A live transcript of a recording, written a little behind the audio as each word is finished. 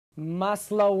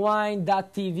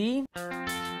MustLoveWine.tv.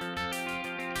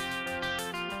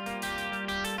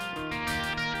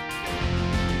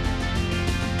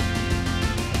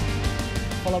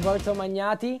 Filiberto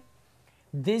Magnati.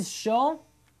 This show,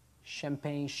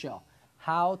 champagne show.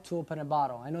 How to open a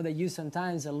bottle. I know that you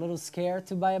sometimes are a little scared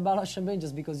to buy a bottle of champagne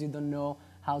just because you don't know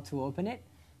how to open it.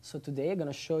 So today I'm going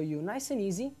to show you nice and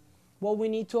easy what we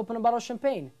need to open a bottle of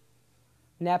champagne.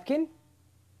 Napkin,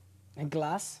 a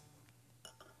glass,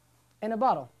 and a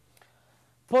bottle.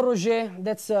 Port Roger,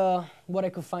 that's what I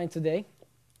could find today.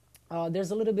 There's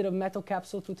a little bit of metal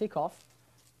capsule to take off.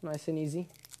 Nice and easy.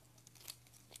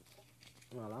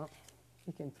 Voila.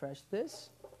 You can press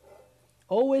this.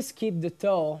 Always keep the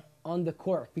toe on the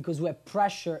cork because we have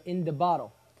pressure in the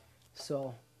bottle.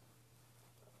 So,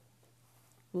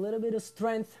 a little bit of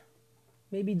strength.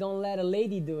 Maybe don't let a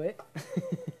lady do it.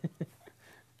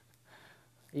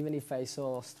 Even if I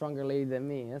saw a stronger lady than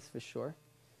me, that's for sure.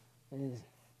 And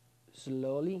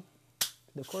slowly,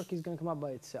 the cork is going to come up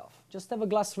by itself. Just have a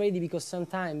glass ready because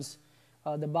sometimes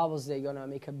the bubbles, they're going to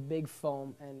make a big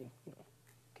foam and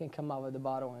can come out of the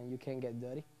bottle and you can get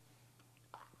dirty.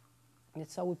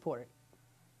 That's how we pour it.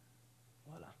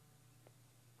 Voila.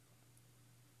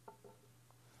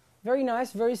 Very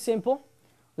nice, very simple.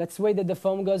 Let's wait that the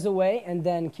foam goes away and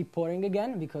then keep pouring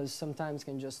again because sometimes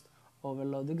can just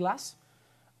overload the glass.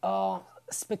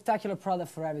 Spectacular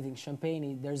product for everything.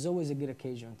 Champagne, there's always a good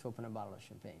occasion to open a bottle of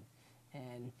champagne.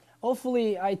 And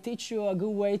hopefully I teach you a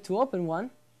good way to open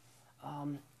one.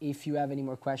 If you have any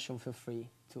more questions, feel free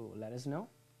to let us know.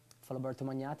 Filiberto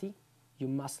Magnati, you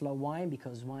must love wine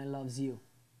because wine loves you.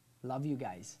 Love you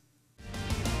guys.